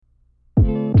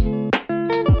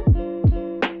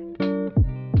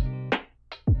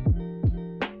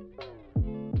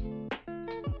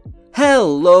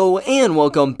Hello and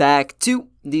welcome back to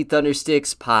the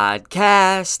Thundersticks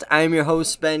podcast. I'm your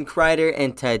host, Ben Kreider,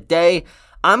 and today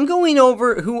I'm going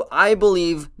over who I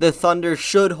believe the Thunder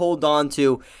should hold on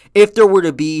to if there were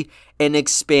to be an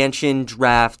expansion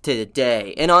draft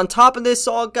today. And on top of this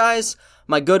all, guys,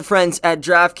 my good friends at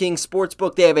DraftKings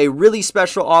Sportsbook, they have a really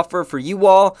special offer for you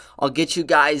all. I'll get you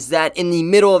guys that in the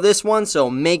middle of this one, so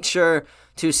make sure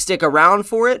to stick around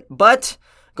for it. But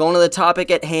going to the topic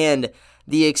at hand,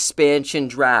 the expansion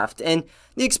draft. And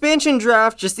the expansion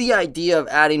draft, just the idea of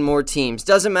adding more teams.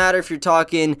 Doesn't matter if you're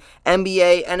talking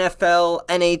NBA, NFL,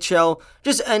 NHL,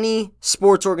 just any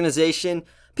sports organization.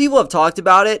 People have talked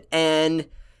about it, and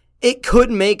it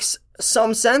could make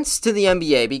some sense to the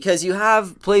NBA because you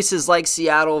have places like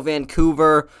Seattle,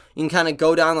 Vancouver. You can kind of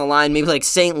go down the line, maybe like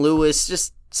St. Louis,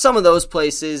 just some of those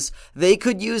places. They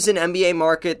could use an NBA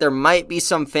market. There might be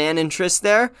some fan interest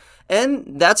there.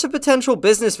 And that's a potential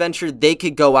business venture they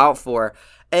could go out for.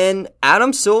 And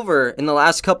Adam Silver, in the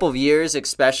last couple of years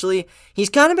especially, he's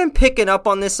kind of been picking up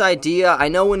on this idea. I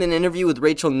know in an interview with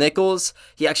Rachel Nichols,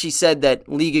 he actually said that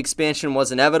league expansion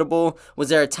was inevitable. Was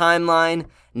there a timeline?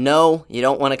 No, you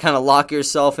don't want to kind of lock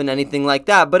yourself in anything like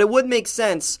that. But it would make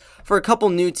sense for a couple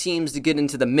new teams to get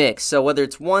into the mix. So whether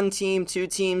it's one team, two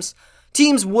teams,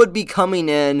 teams would be coming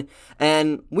in,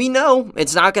 and we know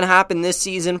it's not going to happen this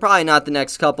season, probably not the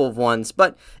next couple of ones,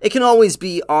 but it can always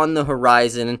be on the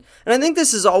horizon. And I think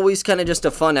this is always kind of just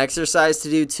a fun exercise to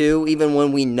do too, even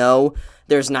when we know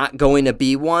there's not going to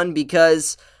be one,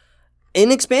 because in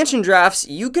expansion drafts,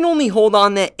 you can only hold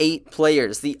on to 8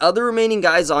 players. The other remaining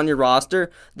guys on your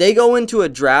roster, they go into a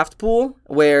draft pool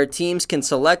where teams can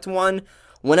select one.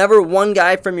 Whenever one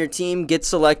guy from your team gets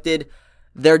selected,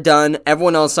 they're done.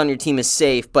 Everyone else on your team is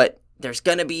safe, but there's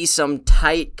going to be some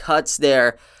tight cuts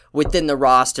there within the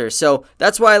roster. So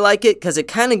that's why I like it, because it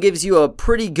kind of gives you a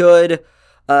pretty good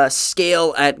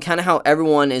scale at kind of how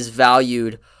everyone is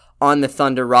valued on the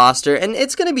Thunder roster. And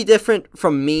it's going to be different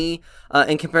from me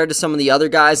and compared to some of the other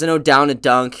guys. I know Down to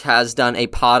Dunk has done a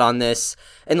pod on this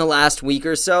in the last week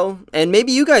or so. And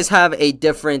maybe you guys have a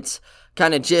different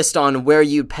kind of gist on where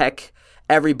you peck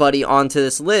everybody onto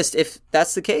this list. If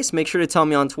that's the case, make sure to tell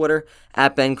me on Twitter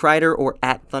at Ben Kreider or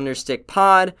at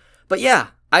ThunderstickPod. But yeah,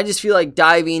 I just feel like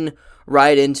diving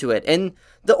right into it. And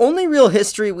the only real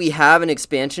history we have in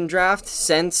expansion draft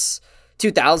since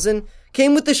 2000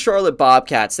 came with the Charlotte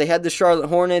Bobcats. They had the Charlotte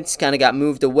Hornets, kind of got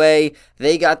moved away.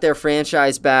 They got their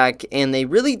franchise back, and they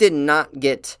really did not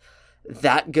get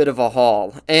that good of a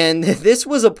haul. And this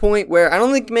was a point where I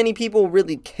don't think many people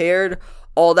really cared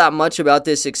all that much about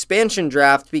this expansion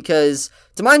draft because,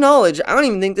 to my knowledge, I don't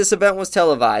even think this event was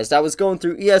televised. I was going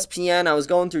through ESPN, I was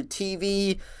going through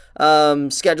TV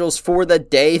schedules for the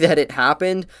day that it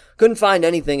happened. Couldn't find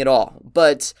anything at all.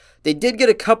 But they did get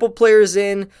a couple players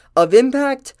in of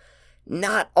impact,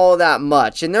 not all that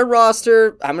much. In their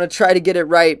roster, I'm going to try to get it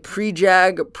right.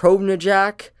 Predrag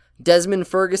Provnajak, Desmond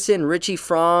Ferguson, Richie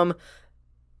Fromm.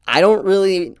 I don't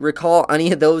really recall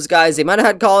any of those guys. They might have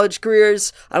had college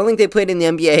careers. I don't think they played in the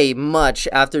NBA much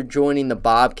after joining the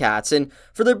Bobcats. And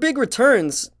for their big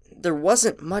returns, there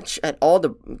wasn't much at all to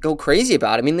go crazy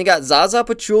about. I mean, they got Zaza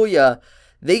Pachulia.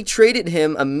 They traded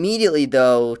him immediately,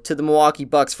 though, to the Milwaukee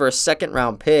Bucks for a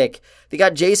second-round pick. They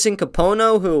got Jason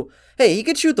Kapono, who, hey, he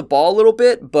could shoot the ball a little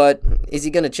bit, but is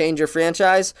he going to change your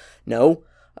franchise? No.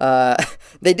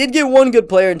 They did get one good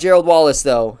player in Gerald Wallace,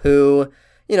 though, who,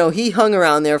 you know, he hung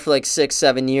around there for like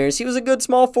 6-7 years. He was a good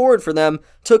small forward for them.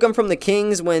 Took him from the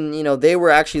Kings when, you know, they were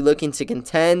actually looking to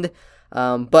contend.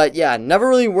 But yeah, never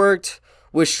really worked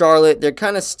with Charlotte. They're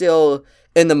kind of still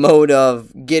in the mode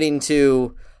of getting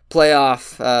to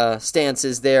playoff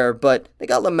stances there. But they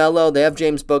got LaMelo. They have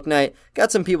James Bouknight.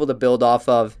 Got some people to build off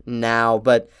of now.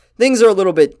 But things are a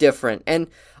little bit different. And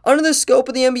under the scope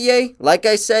of the NBA, like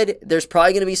I said, there's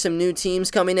probably going to be some new teams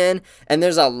coming in, and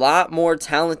there's a lot more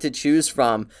talent to choose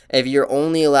from if you're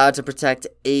only allowed to protect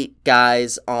 8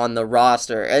 guys on the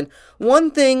roster. And one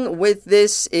thing with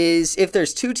this is if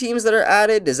there's 2 teams that are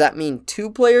added, does that mean 2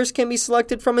 players can be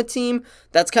selected from a team?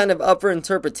 That's kind of up for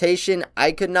interpretation.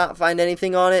 I could not find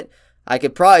anything on it. I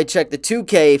could probably check the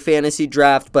 2K fantasy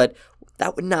draft, but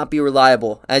that would not be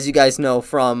reliable, as you guys know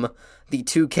from the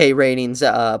 2K ratings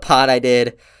pod I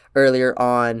did earlier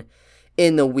on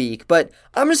in the week. But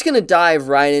I'm just going to dive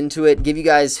right into it, give you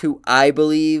guys who I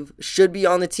believe should be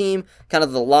on the team, kind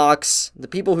of the locks, the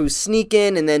people who sneak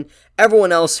in, and then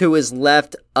everyone else who is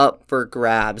left up for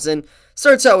grabs. And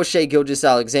starts out with Shai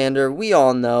Gilgeous-Alexander. We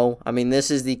all know, I mean,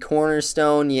 this is the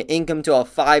cornerstone. You ink him to a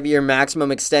 5-year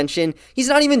maximum extension. He's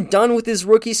not even done with his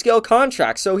rookie scale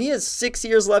contract, so he has 6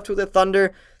 years left with the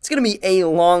Thunder. It's going to be a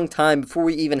long time before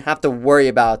we even have to worry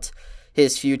about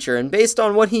his future. And based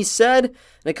on what he said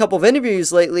in a couple of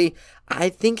interviews lately, I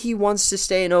think he wants to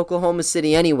stay in Oklahoma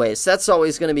City anyways. That's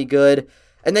always going to be good.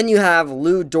 And then you have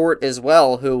Lu Dort as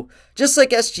well, who, just like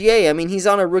SGA, I mean, he's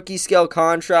on a rookie scale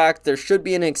contract. There should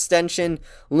be an extension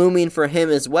looming for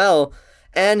him as well.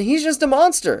 And he's just a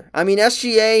monster. I mean,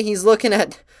 SGA, he's looking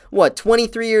at,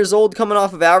 23 years old, coming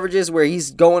off of averages where he's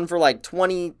going for like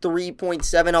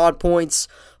 23.7 odd points,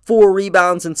 4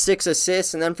 rebounds and 6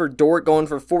 assists. And then for Dort going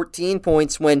for 14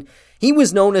 points when he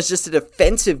was known as just a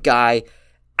defensive guy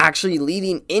actually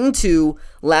leading into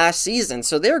last season.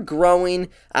 So they're growing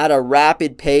at a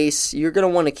rapid pace. You're going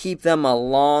to want to keep them a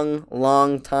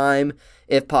long time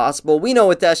if possible. We know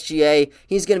with SGA,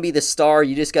 he's going to be the star.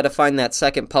 You just got to find that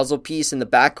second puzzle piece in the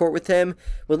backcourt with him.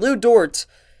 With Lu Dort,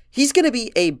 he's going to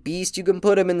be a beast. You can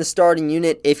put him in the starting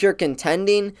unit. If you're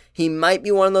contending, he might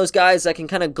be one of those guys that can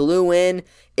kind of glue in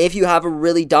if you have a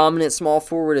really dominant small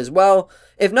forward as well.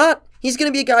 If not, he's going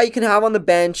to be a guy you can have on the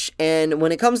bench, and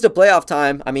when it comes to playoff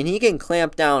time, I mean, he can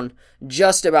clamp down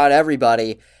just about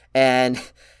everybody, and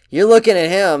you're looking at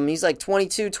him, he's like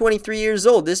 22, 23 years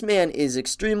old. This man is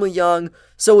extremely young,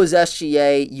 so is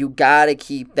SGA. You got to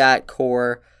keep that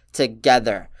core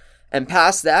together. And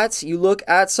past that, you look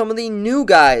at some of the new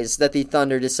guys that the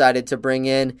Thunder decided to bring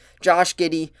in. Josh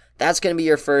Giddey, that's going to be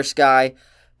your first guy.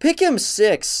 Pick him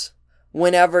 6.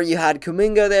 Whenever you had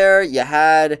Kuminga there, you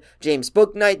had James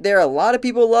Bouknight there. A lot of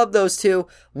people love those two.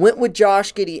 Went with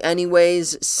Josh Giddey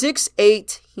anyways.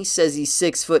 6'8". He says he's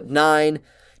 6'9".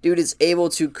 Dude is able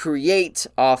to create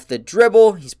off the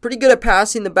dribble. He's pretty good at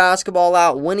passing the basketball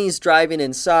out when he's driving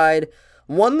inside.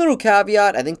 One little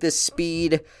caveat, I think the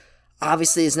speed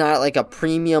obviously is not at like a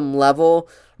premium level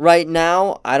right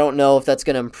now. I don't know if that's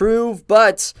going to improve,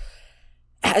 but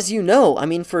as you know, I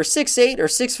mean, for 6'8" or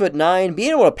 6'9",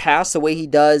 being able to pass the way he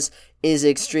does is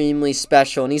extremely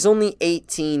special. And he's only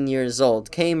 18 years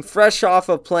old. Came fresh off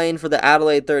of playing for the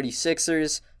Adelaide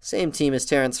 36ers. Same team as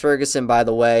Terrence Ferguson, by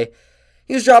the way.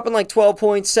 He was dropping like 12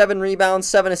 points, 7 rebounds,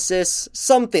 7 assists,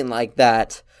 something like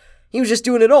that. He was just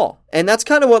doing it all. And that's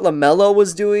kind of what LaMelo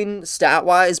was doing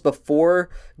stat-wise before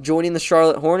joining the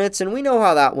Charlotte Hornets. And we know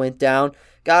how that went down.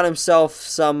 Got himself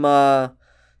some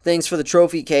things for the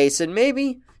trophy case, and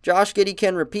maybe Josh Giddey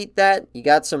can repeat that. You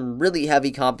got some really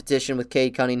heavy competition with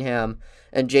Cade Cunningham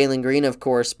and Jalen Green, of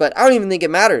course, but I don't even think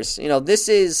it matters. You know, this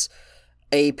is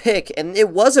a pick, and it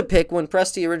was a pick when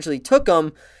Presti originally took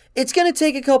him. It's going to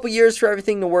take a couple years for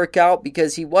everything to work out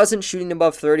because he wasn't shooting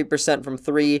above 30% from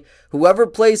 3. Whoever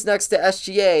plays next to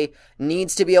SGA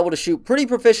needs to be able to shoot pretty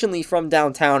proficiently from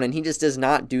downtown, and he just does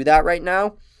not do that right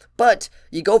now. But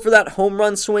you go for that home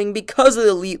run swing because of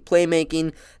the elite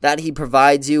playmaking that he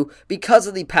provides you, because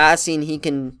of the passing he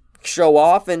can show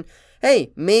off, and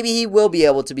hey, maybe he will be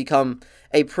able to become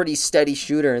a pretty steady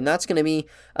shooter, and that's going to be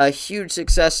a huge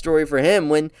success story for him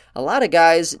when a lot of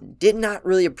guys did not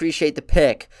really appreciate the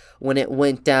pick when it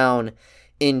went down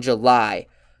in July.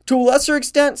 To a lesser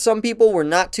extent, some people were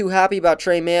not too happy about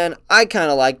Tre Mann. I kind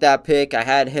of like that pick. I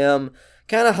had him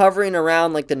kind of hovering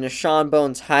around like the Nishan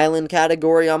Bones Highland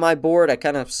category on my board. I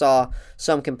kind of saw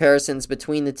some comparisons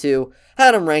between the two.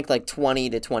 Had him ranked like 20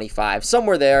 to 25,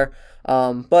 somewhere there.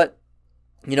 But,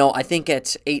 you know, I think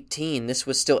at 18, this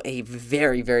was still a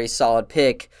very, very solid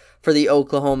pick for the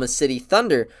Oklahoma City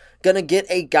Thunder. Gonna get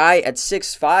a guy at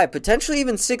 6'5", potentially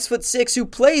even 6'6", who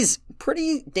plays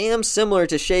pretty damn similar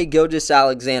to Shai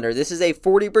Gilgeous-Alexander. This is a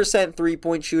 40%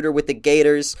 three-point shooter with the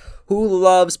Gators who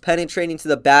loves penetrating to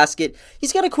the basket.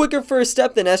 He's got a quicker first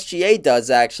step than SGA does,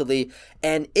 actually.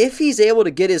 And if he's able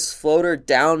to get his floater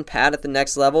down pat at the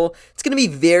next level, it's going to be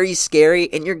very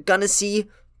scary, and you're going to see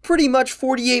pretty much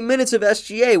 48 minutes of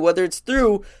SGA, whether it's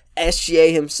through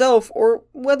SGA himself or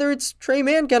whether it's Tre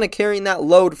Mann kind of carrying that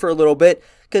load for a little bit,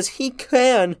 because he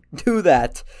can do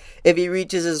that if he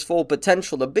reaches his full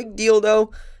potential. The big deal,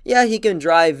 though, yeah, he can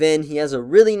drive in. He has a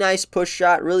really nice push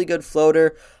shot, really good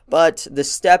floater, but the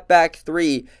step back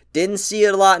three, didn't see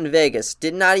it a lot in Vegas.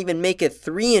 Did not even make a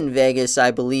 3 in Vegas,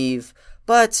 I believe.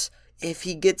 But if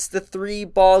he gets the 3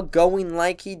 ball going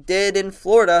like he did in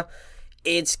Florida,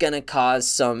 it's going to cause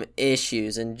some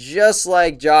issues. And just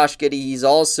like Josh Giddey, he's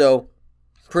also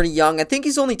pretty young. I think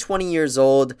he's only 20 years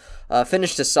old,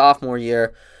 finished his sophomore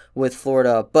year with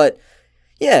Florida. But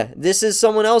Yeah, this is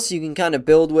someone else you can kind of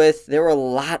build with. There were a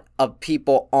lot of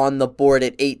people on the board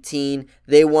at 18.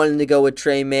 They wanted to go with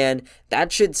Tre Mann.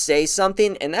 That should say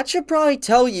something, and that should probably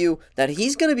tell you that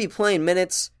he's going to be playing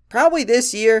minutes probably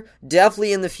this year,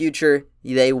 definitely in the future.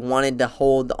 They wanted to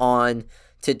hold on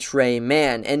to Tre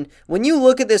Mann. And when you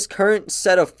look at this current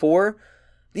set of four,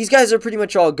 these guys are pretty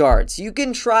much all guards. You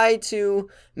can try to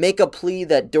make a plea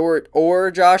that Dort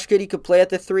or Josh Giddey could play at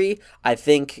the 3. I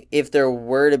think if there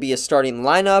were to be a starting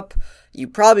lineup, you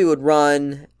probably would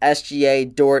run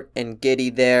SGA, Dort, and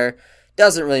Giddey there.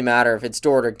 Doesn't really matter if it's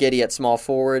Dort or Giddey at small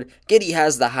forward. Giddey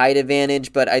has the height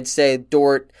advantage, but I'd say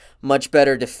Dort much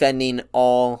better defending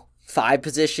all 5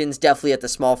 positions. Definitely at the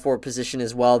small forward position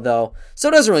as well, though. So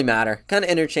it doesn't really matter. Kind of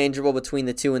interchangeable between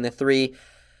the 2 and the 3.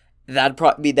 That'd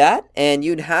probably be that, and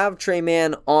you'd have Tre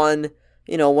Mann on,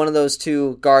 one of those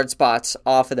 2 guard spots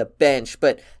off of the bench,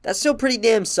 but that's still pretty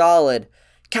damn solid.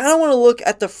 Kind of want to look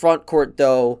at the front court,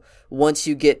 though, once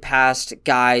you get past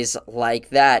guys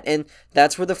like that, and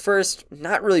that's where the first,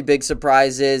 not really big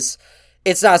surprise is.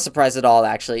 It's not a surprise at all,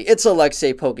 actually. It's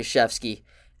Aleksej Pokusevski,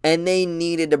 and they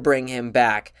needed to bring him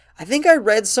back. I think I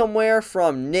read somewhere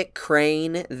from Nick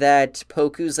Crane that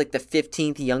Poku's like the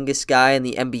 15th youngest guy in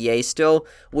the NBA still,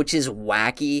 which is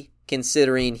wacky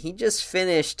considering he just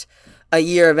finished a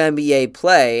year of NBA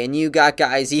play, and you got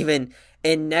guys even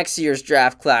in next year's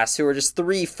draft class who are just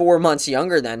 3-4 months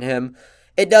younger than him.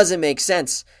 It doesn't make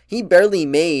sense. He barely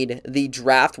made the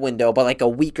draft window by like a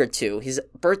week or 2. His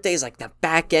birthday is like the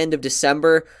back end of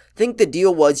December. I think the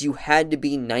deal was you had to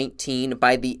be 19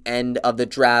 by the end of the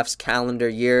draft's calendar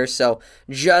year, so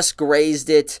just grazed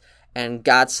it and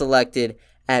got selected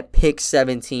at pick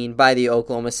 17 by the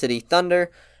Oklahoma City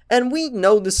Thunder. And we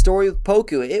know the story with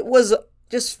Poku. It was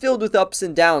just filled with ups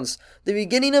and downs. The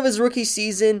beginning of his rookie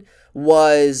season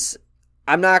was,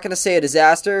 I'm not going to say a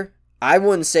disaster. I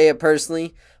wouldn't say it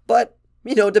personally, but,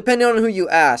 depending on who you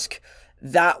ask,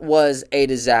 that was a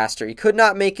disaster. He could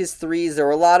not make his threes. There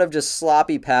were a lot of just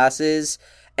sloppy passes,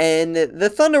 and the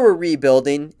Thunder were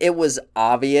rebuilding. It was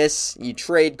obvious. You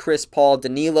trade Chris Paul,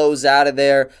 Danilo's out of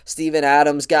there, Steven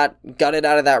Adams got gutted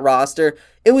out of that roster.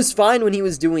 It was fine when he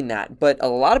was doing that, but a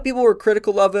lot of people were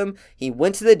critical of him. He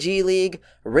went to the G League,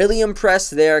 really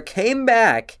impressed there, came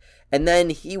back, and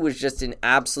then he was just an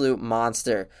absolute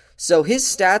monster. So his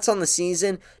stats on the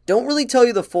season don't really tell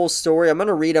you the full story. I'm going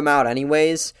to read them out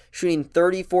anyways. Shooting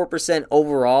 34%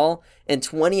 overall and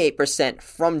 28%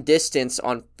 from distance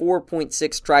on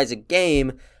 4.6 tries a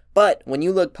game. But when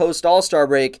you look post All-Star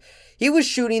break, he was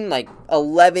shooting like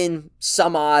 11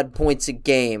 some odd points a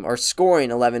game, or scoring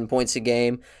 11 points a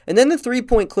game. And then the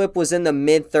 3-point clip was in the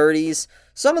mid-30s.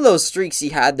 Some of those streaks he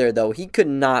had there, though, he could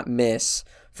not miss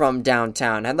from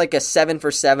downtown. Had like a 7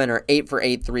 for 7 or 8 for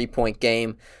 8 3-point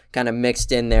game kind of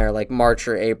mixed in there like March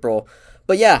or April.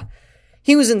 But yeah,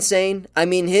 he was insane. I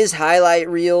mean, his highlight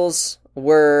reels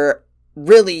were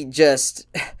really just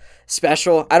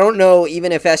special. I don't know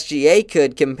even if SGA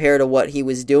could compare to what he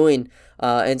was doing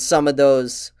in some of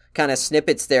those kind of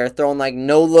snippets there, throwing like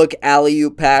no-look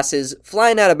alley-oop passes,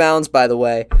 flying out of bounds, by the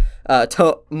way,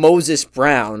 to Moses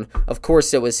Brown. Of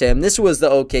course it was him. This was the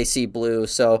OKC Blue,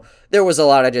 so there was a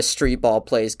lot of just street ball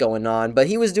plays going on. But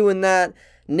he was doing that,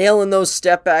 nailing those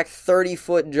step-back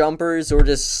 30-foot jumpers or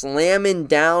just slamming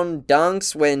down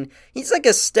dunks when he's like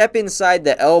a step inside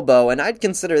the elbow, and I'd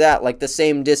consider that like the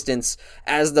same distance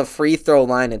as the free throw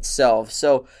line itself.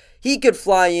 So he could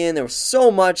fly in. There was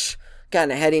so much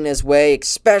kind of heading his way,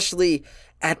 especially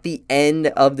at the end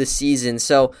of the season.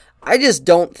 So I just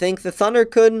don't think the Thunder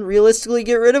could realistically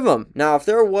get rid of him. Now, if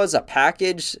there was a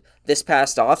package this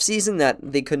past offseason that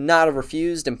they could not have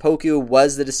refused and Poku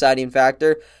was the deciding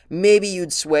factor, maybe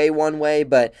you'd sway one way,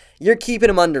 but you're keeping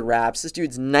him under wraps. This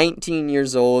dude's 19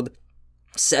 years old,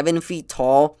 7 feet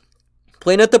tall,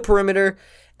 playing at the perimeter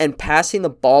and passing the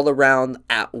ball around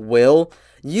at will.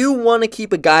 You want to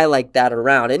keep a guy like that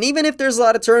around. And even if there's a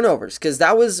lot of turnovers, because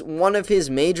that was one of his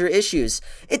major issues,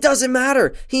 it doesn't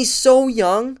matter. He's so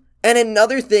young. And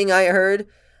another thing I heard,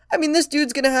 I mean, this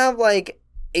dude's going to have like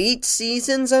 8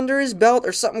 seasons under his belt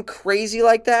or something crazy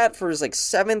like that for his like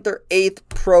 7th or 8th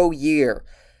pro year.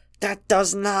 That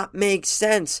does not make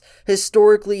sense.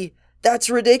 Historically,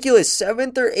 that's ridiculous.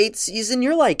 7th or 8th season,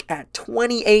 you're like at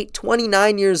 28,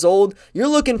 29 years old. You're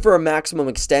looking for a maximum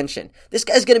extension. This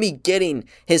guy's going to be getting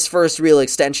his first real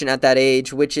extension at that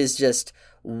age, which is just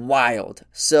wild.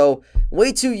 So,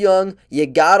 way too young. You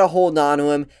gotta hold on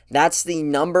to him. That's the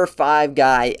number 5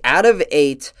 guy out of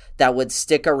 8 that would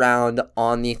stick around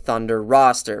on the Thunder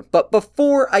roster. But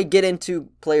before I get into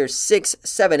players 6,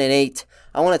 7, and 8,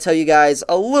 I want to tell you guys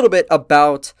a little bit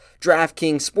about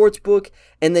DraftKings Sportsbook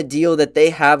and the deal that they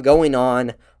have going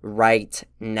on right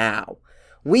now.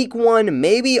 Week 1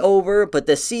 may be over, but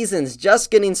the season's just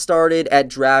getting started at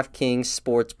DraftKings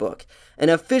Sportsbook, an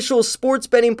official sports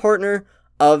betting partner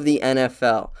of the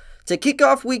NFL. To kick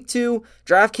off Week 2,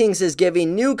 DraftKings is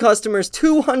giving new customers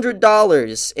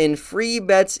 $200 in free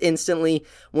bets instantly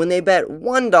when they bet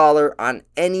 $1 on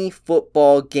any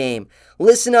football game.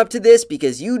 Listen up to this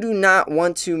because you do not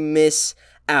want to miss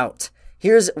out.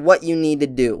 Here's what you need to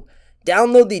do.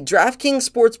 Download the DraftKings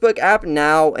Sportsbook app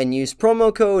now and use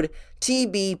promo code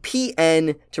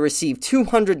TBPN to receive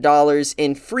 $200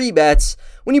 in free bets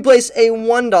when you place a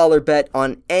 $1 bet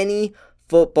on any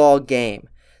football game.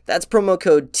 That's promo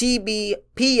code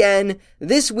TBPN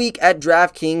this week at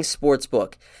DraftKings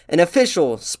Sportsbook, an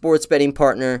official sports betting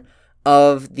partner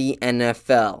of the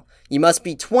NFL. You must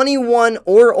be 21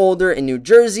 or older in New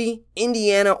Jersey,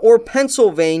 Indiana, or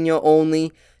Pennsylvania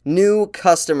only. New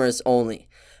customers only.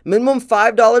 Minimum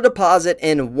 $5 deposit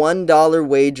and $1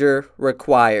 wager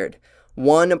required.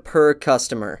 One per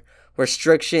customer.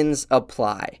 Restrictions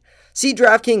apply. See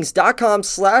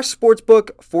DraftKings.com/sportsbook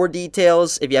for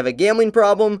details. If you have a gambling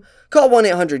problem, call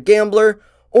 1-800-GAMBLER.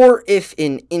 Or if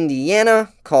in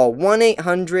Indiana, call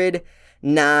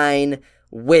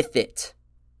 1-800-9-WITH-IT.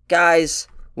 Guys,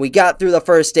 we got through the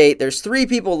first 8. There's 3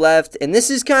 people left, and this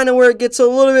is kind of where it gets a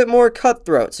little bit more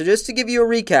cutthroat. So just to give you a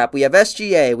recap, we have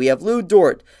SGA, we have Lou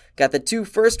Dort, got the 2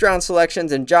 first-round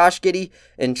selections in Josh Giddey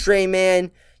and Trey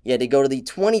Mann. You had to go to the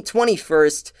 2020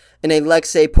 first and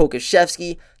Alexei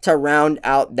Pokusevski to round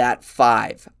out that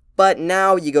 5. But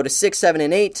now you go to 6, 7,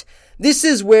 and 8. This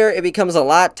is where it becomes a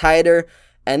lot tighter,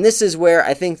 and this is where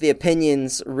I think the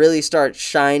opinions really start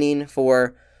shining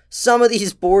for some of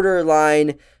these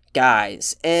borderline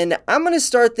guys. And I'm going to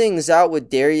start things out with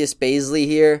Darius Bazley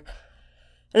here.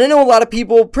 And I know a lot of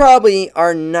people probably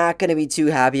are not going to be too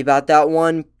happy about that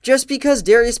one, just because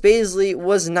Darius Bazley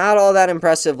was not all that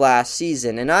impressive last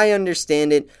season, and I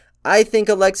understand it. I think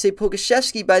Alexei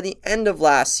Pokusevski by the end of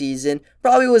last season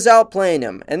probably was outplaying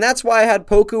him, and that's why I had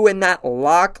Poku in that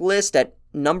lock list at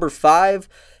number 5. I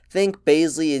think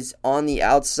Bazley is on the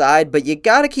outside, but you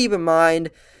got to keep in mind,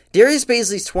 Darius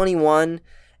Bazley's 21,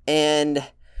 and,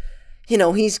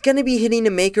 he's going to be hitting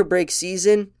a make-or-break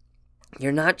season.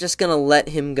 You're not just going to let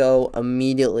him go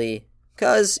immediately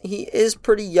because he is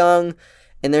pretty young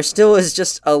and there still is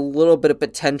just a little bit of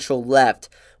potential left.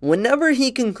 Whenever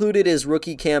he concluded his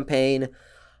rookie campaign,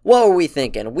 what were we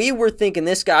thinking? We were thinking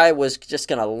this guy was just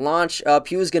going to launch up.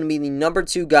 He was going to be the number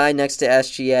 2 guy next to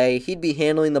SGA. He'd be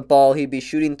handling the ball. He'd be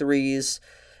shooting threes.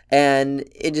 And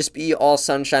it'd just be all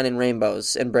sunshine and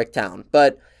rainbows in Bricktown.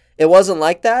 But it wasn't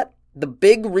like that. The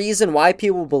big reason why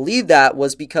people believe that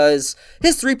was because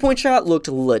his three-point shot looked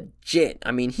legit.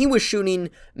 I mean, he was shooting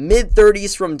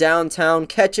mid-30s from downtown,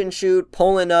 catch and shoot,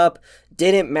 pulling up,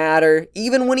 didn't matter.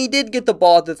 Even when he did get the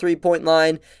ball at the three-point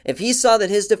line, if he saw that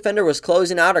his defender was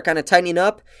closing out or kind of tightening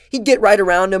up, he'd get right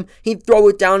around him, he'd throw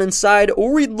it down inside,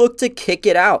 or he'd look to kick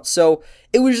it out. So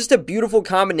it was just a beautiful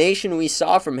combination we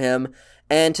saw from him.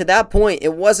 And to that point,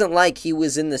 it wasn't like he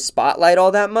was in the spotlight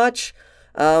all that much.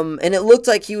 And it looked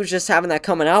like he was just having that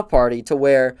coming out party to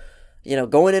where,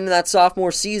 going into that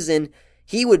sophomore season,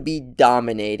 he would be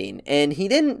dominating. And he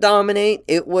didn't dominate.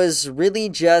 It was really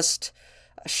just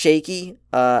shaky.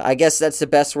 I guess that's the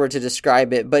best word to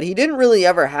describe it. But he didn't really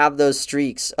ever have those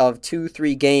streaks of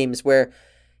 2-3 games where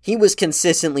he was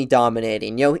consistently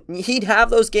dominating. He'd have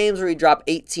those games where he'd drop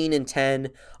 18 and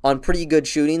 10 on pretty good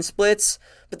shooting splits.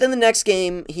 But then the next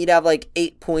game, he'd have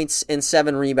 8 points and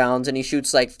 7 rebounds, and he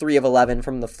shoots 3 of 11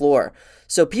 from the floor.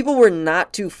 So people were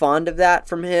not too fond of that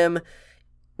from him.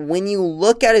 When you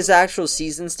look at his actual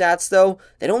season stats, though,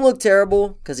 they don't look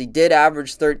terrible because he did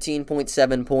average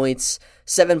 13.7 points,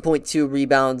 7.2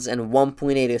 rebounds, and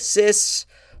 1.8 assists.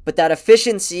 But that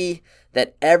efficiency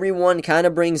that everyone kind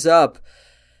of brings up,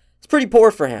 it's pretty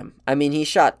poor for him. I mean, he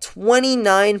shot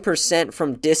 29%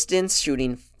 from distance,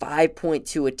 shooting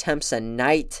 5.2 attempts a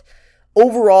night.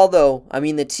 Overall, though,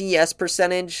 the TS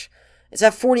percentage is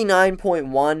at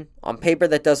 49.1. On paper,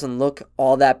 that doesn't look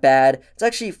all that bad. It's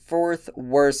actually 4th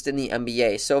worst in the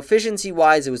NBA. So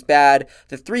efficiency-wise, it was bad.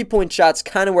 The three-point shot's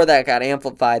kind of where that got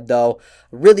amplified, though.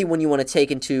 Really, when you want to take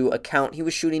into account, he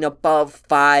was shooting above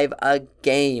 5 a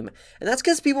game. And that's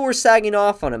because people were sagging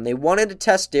off on him. They wanted to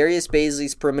test Darius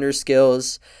Bazley's perimeter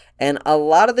skills. And a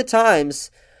lot of the times,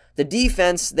 the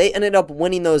defense, they ended up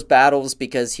winning those battles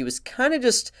because he was kind of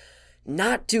just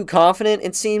not too confident,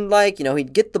 it seemed like.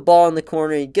 He'd get the ball in the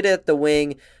corner, he'd get it at the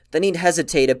wing, then he'd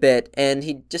hesitate a bit, and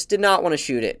he just did not want to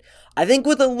shoot it. I think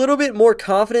with a little bit more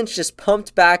confidence just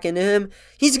pumped back into him,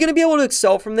 he's going to be able to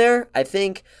excel from there. I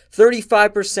think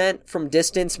 35% from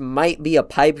distance might be a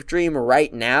pipe dream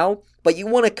right now, but you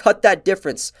want to cut that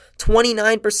difference.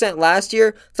 29% last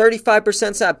year,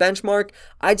 35% that benchmark.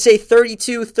 I'd say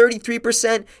 32,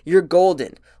 33%, you're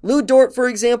golden. Lu Dort, for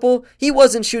example, he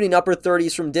wasn't shooting upper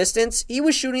 30s from distance. He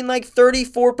was shooting like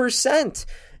 34%.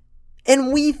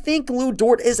 And we think Lu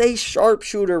Dort is a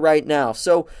sharpshooter right now.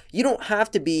 So you don't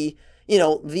have to be,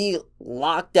 the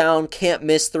lockdown, can't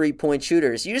miss 3-point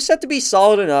shooters. You just have to be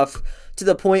solid enough to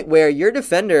the point where your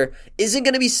defender isn't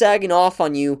going to be sagging off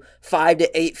on you 5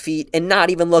 to 8 feet and not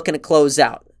even looking to close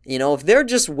out. If they're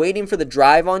just waiting for the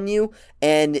drive on you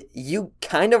and you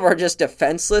kind of are just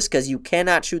defenseless because you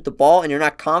cannot shoot the ball and you're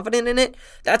not confident in it,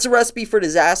 that's a recipe for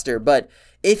disaster. But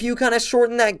if you kind of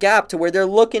shorten that gap to where they're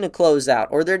looking to close out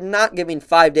or they're not giving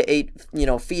 5 to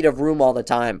 8, feet of room all the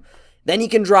time, then you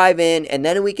can drive in and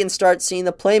then we can start seeing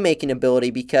the playmaking ability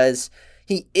because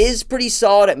he is pretty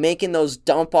solid at making those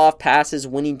dump-off passes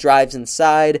when he drives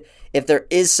inside. If there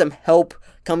is some help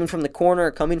coming from the corner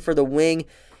or coming for the wing,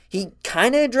 he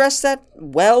kind of addressed that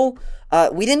well.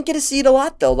 We didn't get to see it a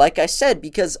lot, though, like I said,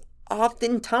 because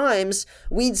oftentimes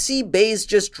we'd see Bays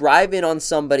just drive in on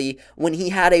somebody when he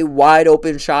had a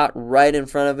wide-open shot right in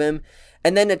front of him.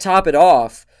 And then to top it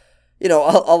off, a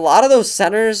lot of those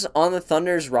centers on the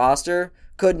Thunder's roster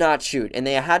could not shoot, and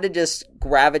they had to just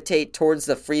gravitate towards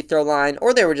the free throw line,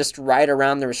 or they were just right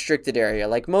around the restricted area.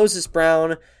 Like Moses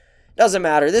Brown, doesn't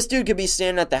matter. This dude could be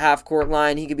standing at the half-court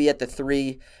line. He could be at the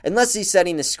 3. Unless he's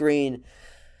setting the screen,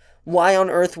 why on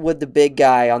earth would the big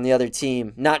guy on the other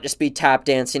team not just be tap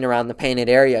dancing around the painted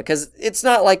area? Because it's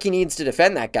not like he needs to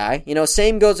defend that guy.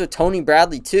 Same goes with Tony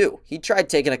Bradley, too. He tried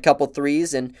taking a couple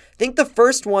threes, and I think the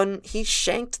first one, he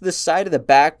shanked the side of the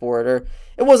backboard, or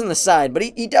it wasn't the side, but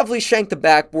he definitely shanked the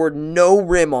backboard. No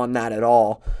rim on that at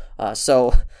all.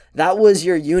 So that was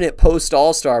your unit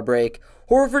post-All-Star break.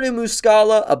 Horford and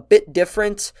Muscala, a bit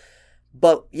different,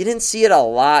 but you didn't see it a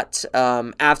lot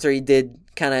after he did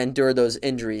kind of endure those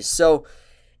injuries. So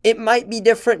it might be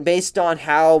different based on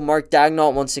how Mark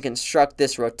Daigneault wants to construct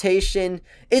this rotation.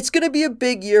 It's going to be a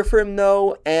big year for him,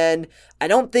 though, and I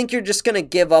don't think you're just going to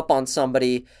give up on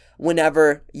somebody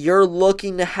whenever you're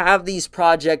looking to have these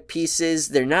project pieces.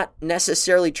 They're not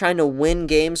necessarily trying to win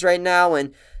games right now,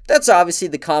 and that's obviously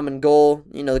the common goal.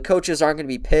 The coaches aren't going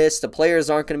to be pissed. The players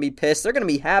aren't going to be pissed. They're going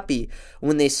to be happy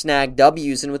when they snag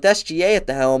W's. And with SGA at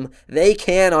the helm, they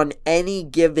can on any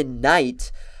given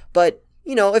night. But,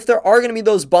 if there are going to be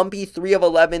those bumpy 3 of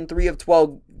 11, 3 of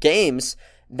 12 games,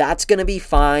 that's going to be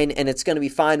fine. And it's going to be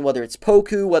fine whether it's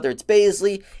Poku, whether it's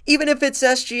Bazley. Even if it's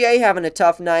SGA having a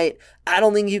tough night, I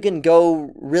don't think you can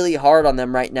go really hard on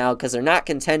them right now because they're not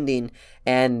contending.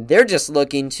 And they're just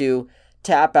looking to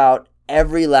tap out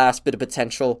every last bit of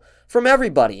potential from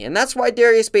everybody. And that's why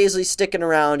Darius Bazley's sticking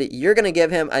around. You're going to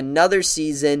give him another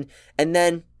season. And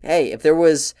then, hey, if there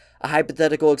was a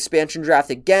hypothetical expansion draft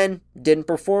again, didn't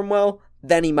perform well,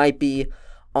 then he might be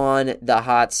on the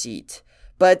hot seat.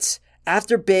 But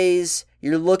after Bays,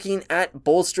 you're looking at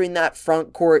bolstering that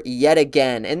front court yet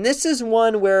again. And this is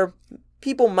one where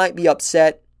people might be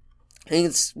upset. I think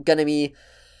it's going to be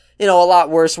a lot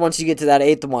worse once you get to that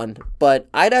 8th one. But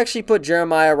I'd actually put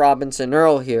Jeremiah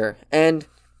Robinson-Earl here. And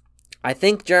I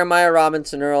think Jeremiah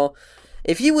Robinson-Earl,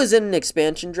 if he was in an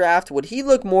expansion draft, would he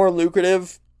look more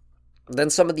lucrative than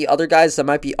some of the other guys that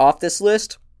might be off this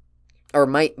list? Or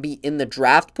might be in the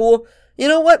draft pool? You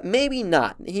know what? Maybe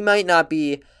not. He might not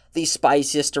be the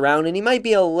spiciest around, and he might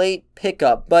be a late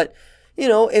pickup. But,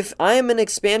 if I am an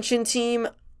expansion team,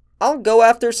 I'll go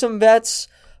after some vets.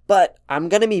 But I'm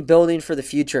going to be building for the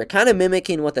future, kind of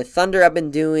mimicking what the Thunder have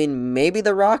been doing, maybe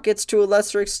the Rockets to a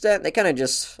lesser extent. They kind of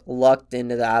just lucked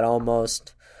into that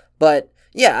almost. But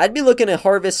yeah, I'd be looking to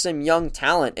harvest some young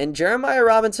talent. And Jeremiah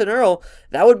Robinson-Earl,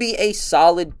 that would be a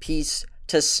solid piece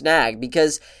to snag,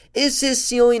 because is his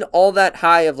ceiling all that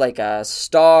high of like a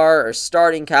star or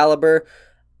starting caliber?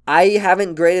 I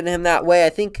haven't graded him that way. I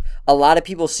think a lot of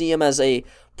people see him as a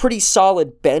pretty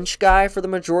solid bench guy for the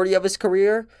majority of his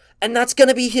career. And that's going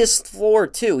to be his floor,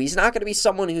 too. He's not going to be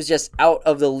someone who's just out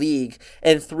of the league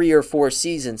in 3 or 4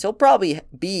 seasons. He'll probably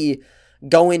be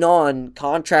going on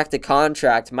contract to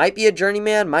contract. Might be a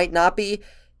journeyman, might not be.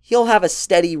 He'll have a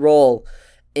steady role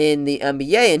in the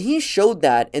NBA. And he showed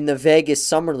that in the Vegas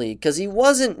Summer League, because he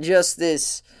wasn't just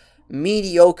this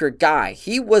mediocre guy.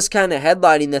 He was kind of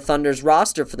headlining the Thunder's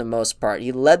roster for the most part.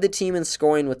 He led the team in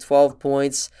scoring with 12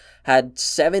 points, had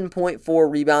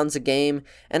 7.4 rebounds a game,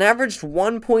 and averaged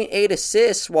 1.8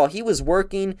 assists while he was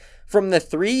working from the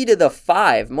 3 to the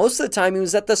 5. Most of the time he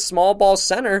was at the small ball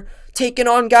center, taking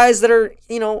on guys that are,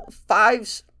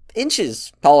 5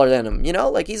 inches taller than him,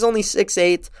 like he's only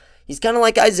 6'8". He's kind of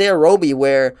like Isaiah Roby,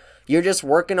 where you're just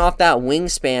working off that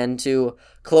wingspan to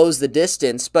close the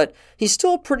distance, but he's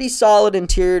still a pretty solid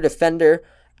interior defender.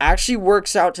 Actually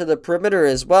works out to the perimeter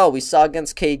as well. We saw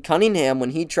against Cade Cunningham when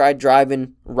he tried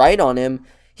driving right on him.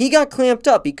 He got clamped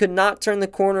up. He could not turn the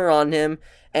corner on him,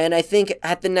 and I think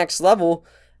at the next level,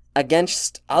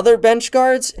 against other bench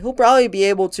guards, he'll probably be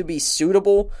able to be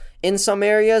suitable in some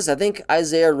areas. I think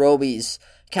Isaiah Roby's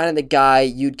kind of the guy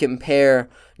you'd compare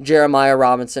Jeremiah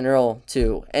Robinson Earl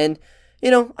to. And,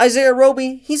 Isaiah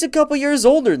Roby, he's a couple years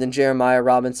older than Jeremiah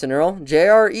Robinson Earl.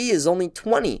 JRE is only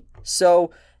 20. So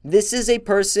this is a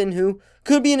person who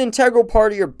could be an integral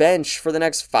part of your bench for the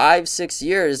next 5-6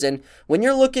 years. And when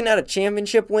you're looking at a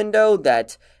championship window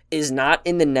that is not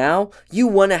in the now, you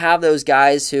want to have those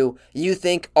guys who you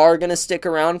think are going to stick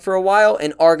around for a while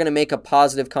and are going to make a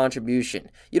positive contribution.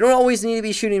 You don't always need to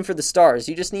be shooting for the stars.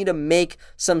 You just need to make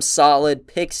some solid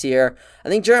picks here. I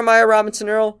think Jeremiah Robinson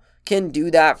Earl can do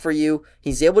that for you.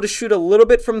 He's able to shoot a little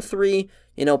bit from 3.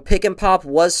 Pick and pop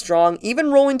was strong.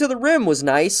 Even rolling to the rim was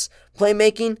nice.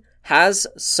 Playmaking has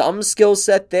some skill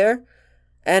set there.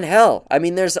 And hell,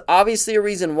 there's obviously a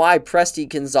reason why Presti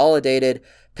consolidated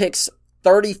picks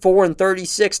 34 and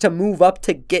 36 to move up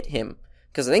to get him.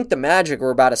 Because I think the Magic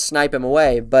were about to snipe him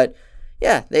away. But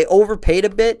yeah, they overpaid a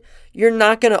bit. You're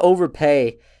not going to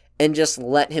overpay and just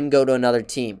let him go to another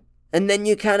team. And then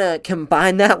you kind of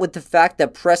combine that with the fact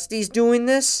that Presti's doing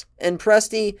this, and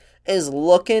Presti is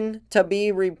looking to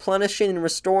be replenishing and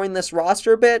restoring this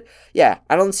roster a bit. Yeah,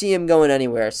 I don't see him going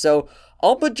anywhere. So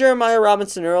I'll put Jeremiah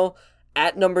Robinson Earl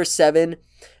at number 7,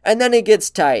 and then it gets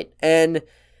tight. And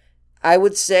I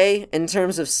would say, in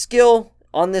terms of skill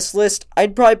on this list,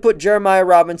 I'd probably put Jeremiah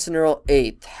Robinson Earl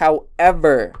 8th.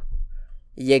 However,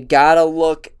 you gotta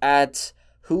look at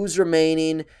who's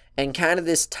remaining and kind of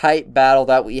this tight battle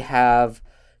that we have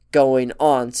going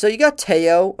on. So you got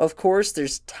Teo, of course.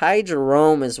 There's Ty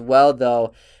Jerome as well,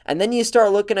 though. And then you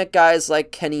start looking at guys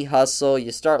like Kenny Hustle.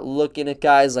 You start looking at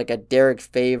guys like a Derek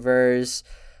Favors.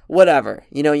 Whatever.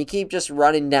 You keep just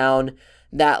running down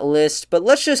that list. But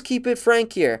let's just keep it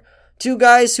frank here. 2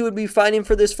 guys who would be fighting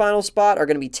for this final spot are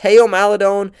going to be Teo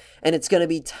Maledon, and it's going to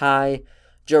be Ty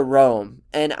Jerome.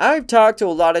 And I've talked to a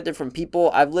lot of different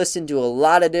people. I've listened to a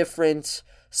lot of different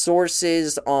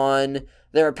sources on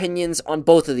their opinions on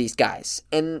both of these guys.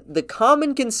 And the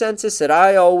common consensus that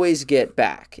I always get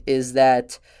back is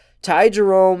that Ty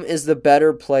Jerome is the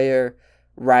better player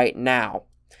right now.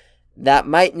 That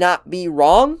might not be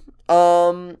wrong,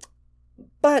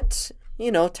 but,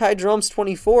 Ty Jerome's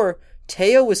 24.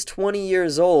 Teo is 20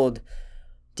 years old.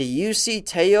 Do you see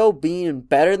Teo being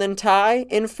better than Ty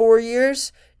in 4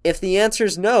 years? If the answer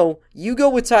is no, you go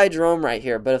with Ty Jerome right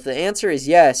here. But if the answer is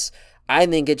yes, I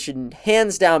think it should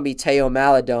hands down be Teo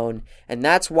Maledon, and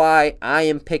that's why I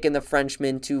am picking the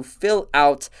Frenchman to fill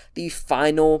out the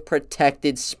final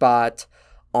protected spot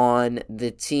on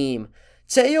the team.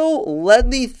 Teo led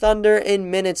the Thunder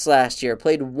in minutes last year,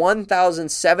 played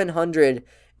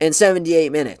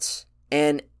 1,778 minutes,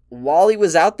 and while he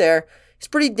was out there, he's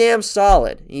pretty damn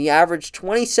solid. He averaged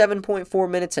 27.4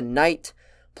 minutes a night,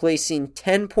 placing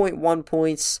 10.1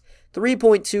 points,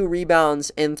 3.2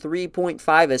 rebounds, and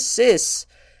 3.5 assists.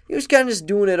 He was kind of just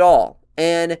doing it all.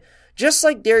 And just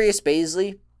like Darius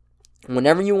Bazley,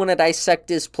 whenever you want to dissect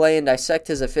his play and dissect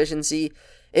his efficiency,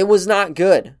 it was not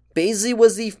good. Bazley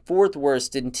was the 4th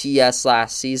worst in TS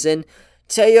last season.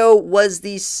 Teo was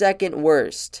the 2nd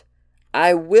worst.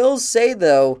 I will say,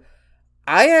 though,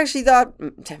 I actually thought,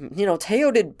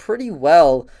 Teo did pretty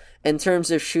well in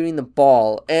terms of shooting the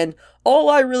ball. And all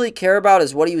I really care about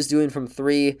is what he was doing from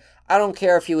 3. I don't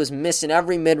care if he was missing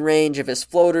every mid-range, if his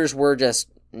floaters were just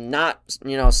not,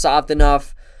 soft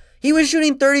enough. He was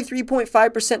shooting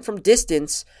 33.5% from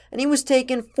distance, and he was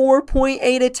taking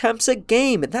 4.8 attempts a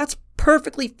game. That's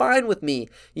perfectly fine with me.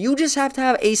 You just have to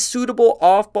have a suitable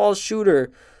off-ball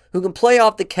shooter who can play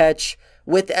off the catch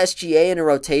with SGA in a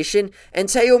rotation, and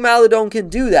Teo Maledon can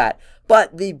do that.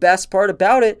 But the best part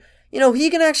about it, he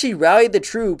can actually rally the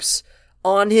troops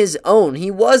on his own.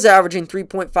 He was averaging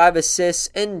 3.5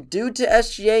 assists, and due to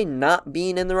SGA not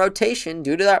being in the rotation,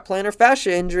 due to that plantar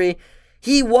fascia injury,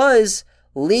 he was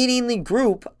leading the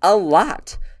group a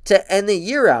lot to end the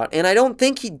year out. And I don't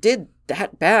think he did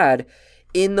that bad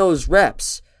in those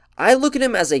reps. I look at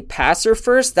him as a passer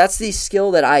first. That's the skill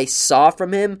that I saw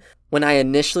from him when I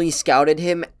initially scouted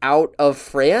him out of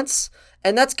France.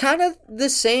 And that's kind of the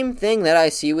same thing that I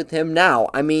see with him now.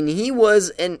 I mean, he was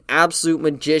an absolute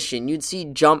magician. You'd see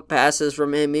jump passes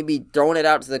from him, maybe throwing it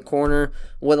out to the corner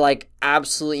with like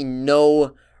absolutely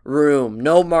no room,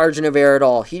 no margin of error at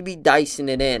all. He'd be dicing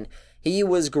it in. He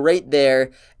was great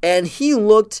there, and he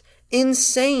looked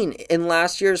insane in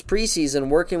last year's preseason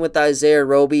working with Isaiah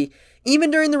Roby. Even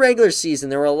during the regular season,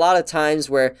 there were a lot of times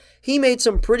where he made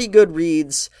some pretty good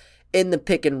reads in the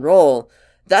pick and roll.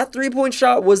 That three-point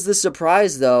shot was the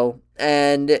surprise, though,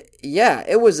 and yeah,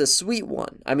 it was a sweet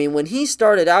one. I mean, when he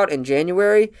started out in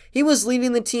January, he was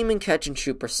leading the team in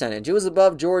catch-and-shoot percentage. It was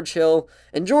above George Hill,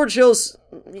 and George Hill's,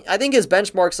 I think his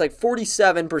benchmark's like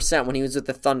 47% when he was with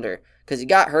the Thunder, because he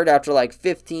got hurt after like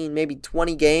 15, maybe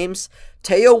 20 games.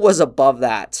 Teo was above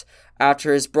that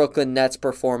after his Brooklyn Nets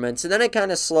performance, and then it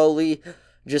kind of slowly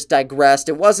just digressed.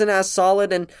 It wasn't as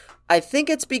solid, and I think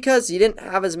it's because he didn't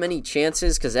have as many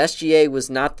chances because SGA was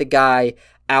not the guy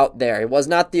out there. It was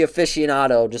not the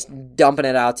aficionado just dumping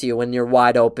it out to you when you're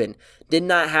wide open. Did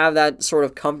not have that sort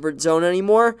of comfort zone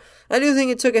anymore. I do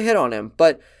think it took a hit on him,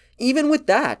 but even with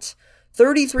that,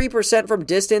 33% from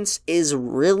distance is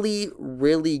really,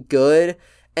 really good,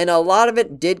 and a lot of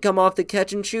it did come off the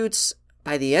catch and shoots.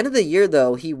 By the end of the year,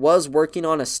 though, he was working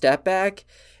on a step back,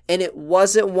 and it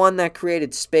wasn't one that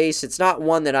created space. It's not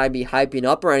one that I'd be hyping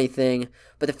up or anything,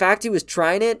 but the fact he was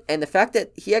trying it and the fact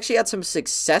that he actually had some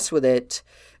success with it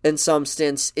in some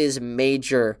stints is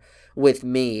major with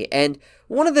me. And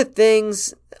one of the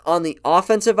things on the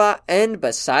offensive end,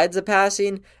 besides the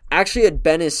passing, actually had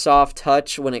been his soft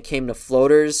touch when it came to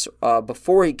floaters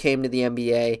before he came to the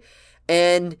NBA.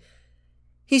 And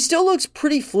he still looks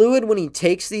pretty fluid when he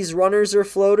takes these runners or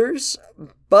floaters,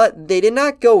 but they did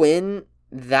not go in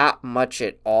that much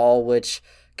at all, which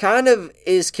kind of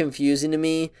is confusing to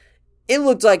me. It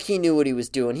looked like he knew what he was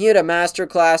doing. He had a master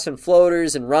class in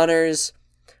floaters and runners.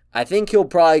 I think he'll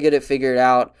probably get it figured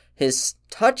out. His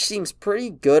touch seems pretty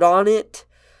good on it.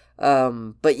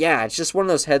 But yeah, it's just one of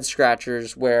those head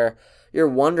scratchers where you're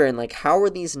wondering, like, how are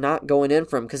these not going in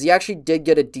for him? Because he actually did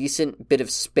get a decent bit of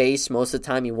space most of the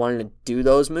time he wanted to do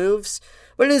those moves.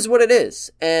 But it is what it is.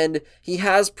 And he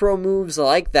has pro moves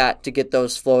like that to get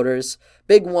those floaters.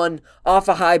 Big one, off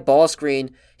a high ball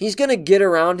screen. He's going to get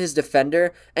around his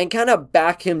defender and kind of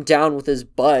back him down with his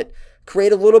butt,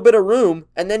 create a little bit of room,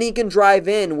 and then he can drive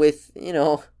in with,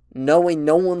 knowing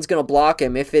no one's going to block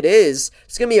him. If it is,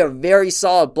 it's going to be a very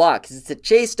solid block because it's a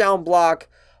chase down block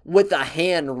with a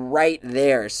hand right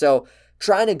there. So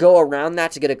trying to go around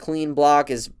that to get a clean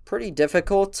block is pretty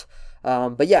difficult.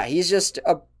 But yeah, he's just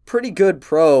a pretty good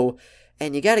pro.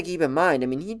 And you got to keep in mind,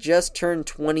 he just turned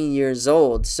 20 years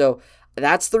old. So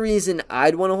that's the reason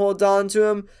I'd want to hold on to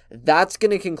him. That's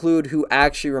going to conclude who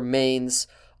actually remains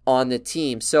on the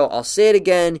team. So I'll say it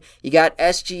again. You got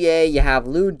SGA, you have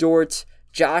Lou Dort,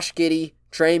 Josh Giddey,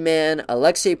 Trey Mann,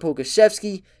 Alexei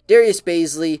Pokusevski, Darius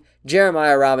Baisley,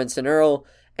 Jeremiah Robinson-Earl,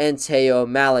 and Teo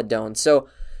Maledon. So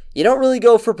you don't really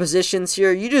go for positions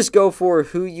here. You just go for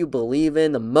who you believe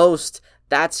in the most.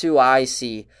 That's who I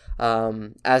see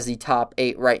as the top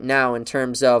 8 right now in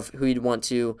terms of who you'd want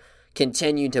to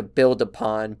continue to build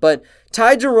upon. But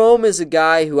Ty Jerome is a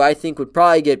guy who I think would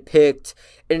probably get picked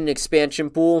in an expansion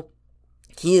pool.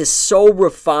 He is so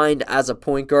refined as a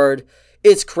point guard.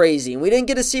 It's crazy. And we didn't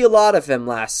get to see a lot of him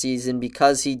last season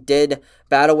because he did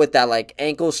battle with that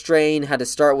ankle strain, had to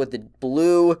start with the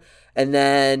blue, and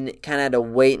then kind of had to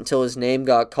wait until his name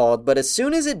got called. But as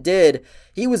soon as it did,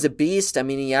 he was a beast.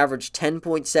 He averaged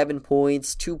 10.7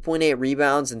 points, 2.8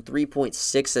 rebounds, and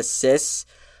 3.6 assists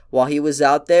while he was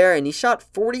out there. And he shot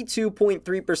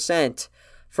 42.3%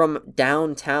 from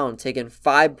downtown, taking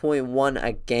 5.1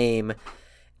 a game.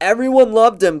 Everyone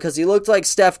loved him because he looked like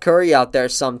Steph Curry out there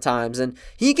sometimes. And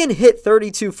he can hit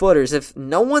 32-footers. If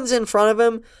no one's in front of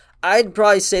him, I'd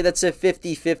probably say that's a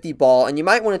 50-50 ball. And you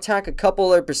might want to tack a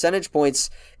couple other percentage points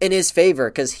in his favor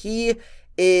because he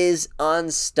is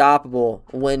unstoppable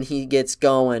when he gets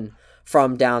going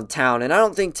from downtown. And I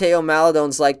don't think Teo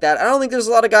Maledon's like that. I don't think there's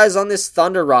a lot of guys on this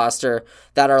Thunder roster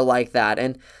that are like that.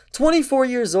 And 24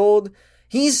 years old,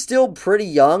 he's still pretty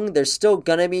young. There's still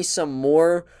going to be some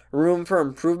more room for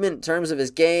improvement in terms of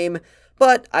his game.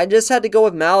 But I just had to go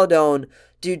with Maledon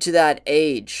due to that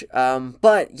age.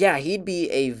 But yeah, he'd be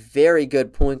a very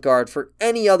good point guard for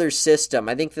any other system.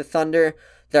 I think the Thunder,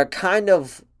 they're kind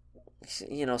of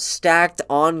stacked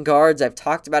on guards. I've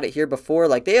talked about it here before.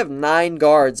 They have 9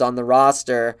 guards on the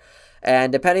roster.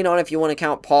 And depending on if you want to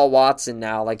count Paul Watson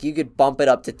now, like you could bump it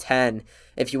up to 10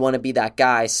 if you want to be that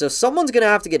guy. So someone's going to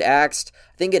have to get axed.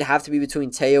 I think it'd have to be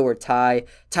between Teo or Ty.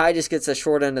 Ty just gets the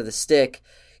short end of the stick.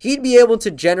 He'd be able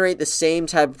to generate the same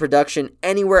type of production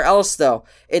anywhere else, though.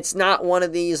 It's not one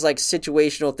of these like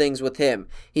situational things with him.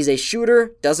 He's a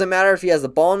shooter. Doesn't matter if he has the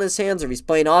ball in his hands or if he's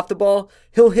playing off the ball.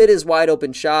 He'll hit his wide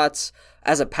open shots.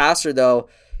 As a passer, though,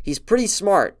 he's pretty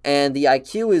smart, and the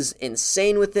IQ is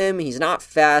insane with him. He's not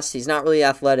fast. He's not really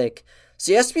athletic.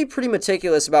 So he has to be pretty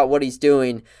meticulous about what he's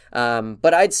doing.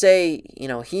 But I'd say,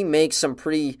 he makes some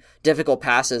pretty difficult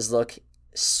passes look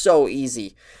so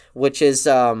easy, which is,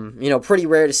 pretty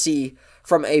rare to see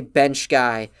from a bench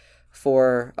guy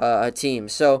for a team.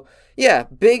 So, yeah,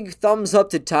 big thumbs up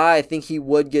to Ty. I think he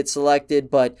would get selected.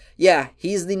 But, yeah,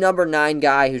 he's the number 9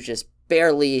 guy who's just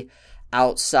barely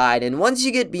outside. And once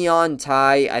you get beyond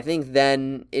Ty, I think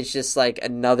then it's just like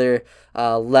another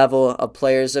level of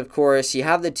players, of course. You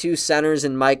have the 2 centers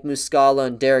in Mike Muscala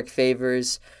and Derek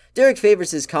Favors. Derek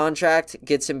Favors' contract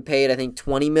gets him paid, I think,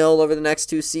 $20 million over the next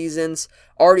 2 seasons.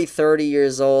 Already 30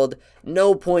 years old.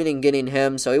 No point in getting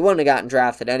him, so he wouldn't have gotten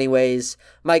drafted anyways.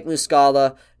 Mike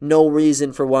Muscala, no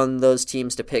reason for one of those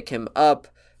teams to pick him up.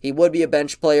 He would be a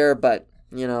bench player, but,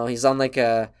 he's on like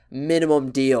a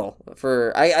minimum deal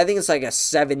for, I think it's like a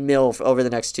 $7 million over the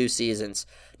next 2 seasons.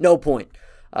 No point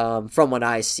from what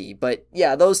I see. But,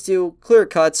 yeah, those 2 clear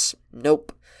cuts,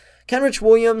 nope. Kenrich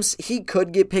Williams, he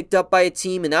could get picked up by a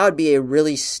team, and that would be a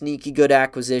really sneaky good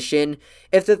acquisition.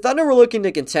 If the Thunder were looking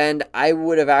to contend, I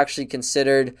would have actually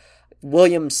considered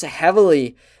Williams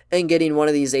heavily in getting one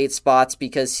of these 8 spots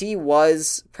because he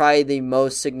was probably the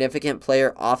most significant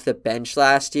player off the bench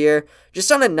last year. Just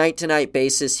on a night-to-night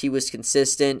basis, he was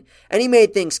consistent, and he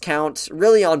made things count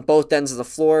really on both ends of the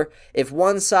floor. If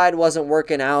one side wasn't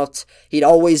working out, he'd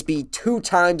always be 2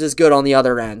 times as good on the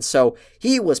other end. So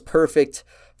he was perfect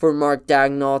for Mark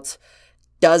Daigneault.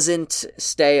 Doesn't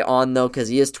stay on, though, because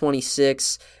he is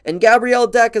 26. And Gabriel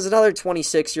Deck is another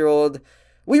 26-year-old.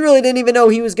 We really didn't even know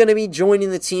he was going to be joining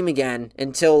the team again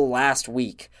until last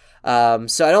week.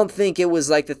 So I don't think it was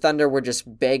like the Thunder were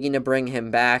just begging to bring him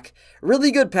back.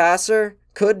 Really good passer.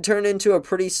 Could turn into a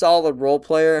pretty solid role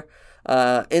player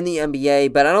in the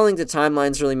NBA, but I don't think the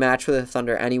timelines really match with the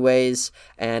Thunder anyways.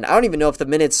 And I don't even know if the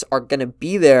minutes are going to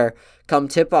be there come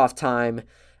tip-off time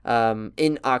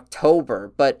in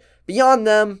October. But beyond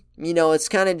them, it's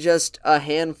kind of just a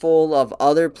handful of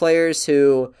other players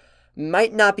who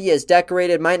might not be as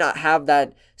decorated, might not have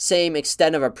that same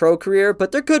extent of a pro career,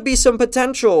 but there could be some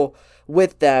potential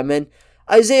with them. And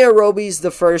Isaiah Roby's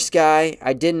the first guy.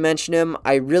 I didn't mention him.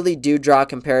 I really do draw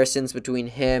comparisons between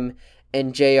him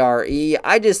and JRE.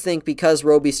 I just think because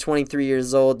Roby's 23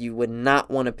 years old, you would not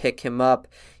want to pick him up.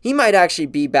 He might actually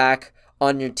be back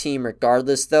on your team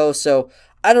regardless, though, so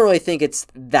I don't really think it's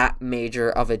that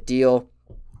major of a deal.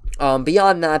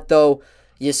 Beyond that, though,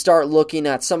 you start looking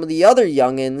at some of the other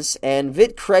youngins, and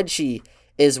Vit Krejci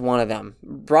is one of them.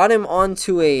 Brought him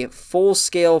onto a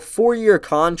full-scale 4-year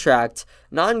contract,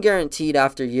 non-guaranteed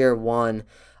after year 1.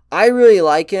 I really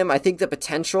like him. I think the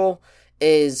potential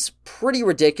is pretty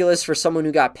ridiculous for someone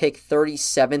who got picked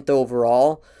 37th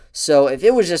overall. So if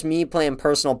it was just me playing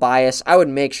personal bias, I would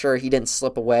make sure he didn't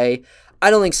slip away. I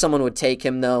don't think someone would take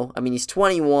him, though. I mean, he's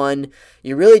 21.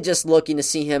 You're really just looking to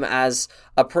see him as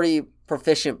a pretty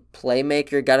proficient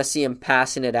playmaker. Got to see him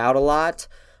passing it out a lot.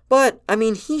 But, I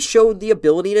mean, he showed the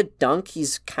ability to dunk.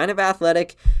 He's kind of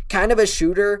athletic, kind of a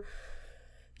shooter.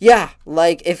 Yeah,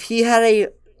 like, if he had a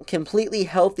completely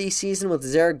healthy season with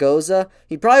Zaragoza,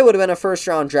 he probably would have been a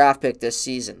first-round draft pick this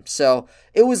season. So,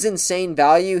 it was insane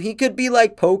value. He could be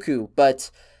like Poku, but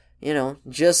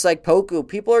just like Poku,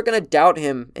 people are going to doubt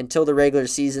him until the regular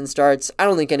season starts. I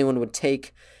don't think anyone would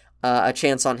take a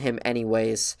chance on him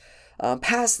anyways.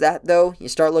 Past that, though, you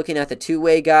start looking at the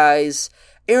two-way guys.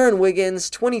 Aaron Wiggins,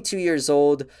 22 years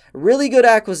old. Really good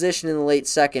acquisition in the late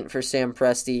second for Sam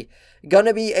Presti.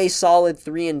 Gonna be a solid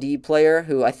 3-and-D player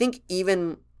who I think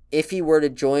even if he were to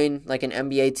join like an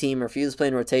NBA team or if he was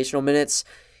playing rotational minutes,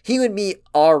 he would be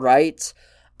all right.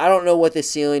 I don't know what the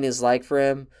ceiling is like for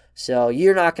him. So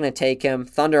you're not going to take him.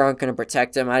 Thunder aren't going to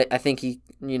protect him. I think he,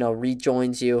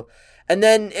 rejoins you. And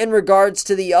then in regards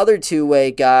to the other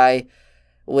two-way guy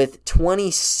with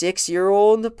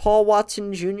 26-year-old Paul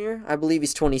Watson Jr., I believe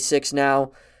he's 26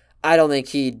 now. I don't think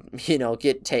he'd,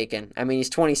 get taken. I mean, he's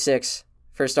 26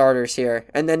 for starters here.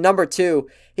 And then number 2,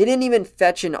 he didn't even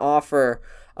fetch an offer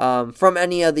from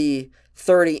any of the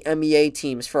 30 NBA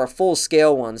teams for a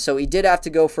full-scale one. So he did have to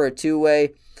go for a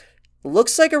two-way.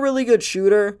 Looks like a really good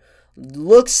shooter.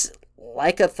 Looks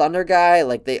like a Thunder guy.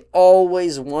 Like they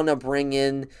always want to bring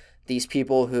in these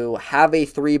people who have a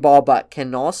 3-ball but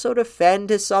can also defend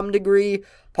to some degree.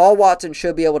 Paul Watson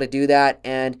should be able to do that,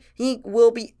 and he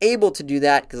will be able to do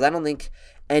that because I don't think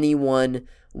anyone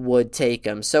would take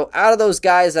him. So out of those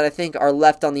guys that I think are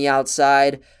left on the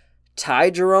outside, Ty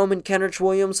Jerome and Kenrich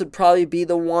Williams would probably be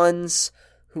the ones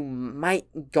who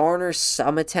might garner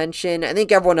some attention. I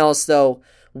think everyone else, though,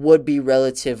 would be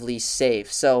relatively safe.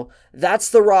 So that's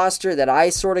the roster that I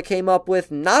sort of came up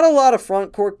with. Not a lot of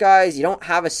front court guys. You don't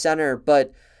have a center,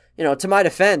 but to my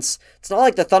defense, it's not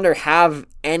like the Thunder have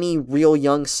any real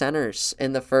young centers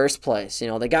in the first place.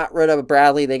 They got rid of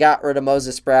Bradley, they got rid of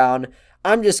Moses Brown.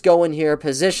 I'm just going here,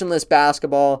 positionless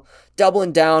basketball,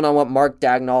 doubling down on what Mark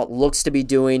Daigneault looks to be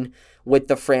doing with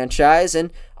the franchise,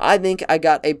 and I think I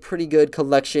got a pretty good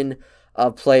collection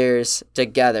of players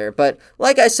together. But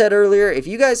like I said earlier, if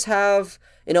you guys have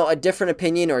a different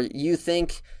opinion, or you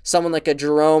think someone like a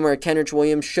Jerome or a Kenrich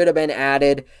Williams should have been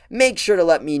added, make sure to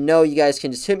let me know. You guys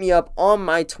can just hit me up on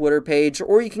my Twitter page,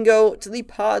 or you can go to the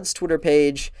pod's Twitter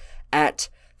page at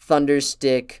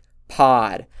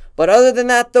ThunderstickPod. But other than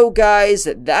that, though, guys,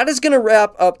 that is going to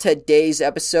wrap up today's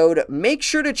episode. Make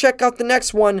sure to check out the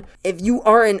next one. If you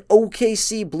are an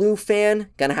OKC Blue fan,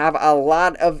 going to have a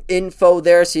lot of info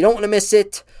there, so you don't want to miss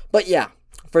it. But yeah,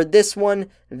 for this one,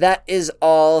 that is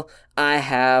all I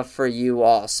have for you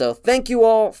all. So thank you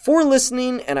all for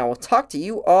listening, and I will talk to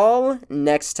you all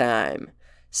next time.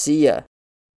 See ya.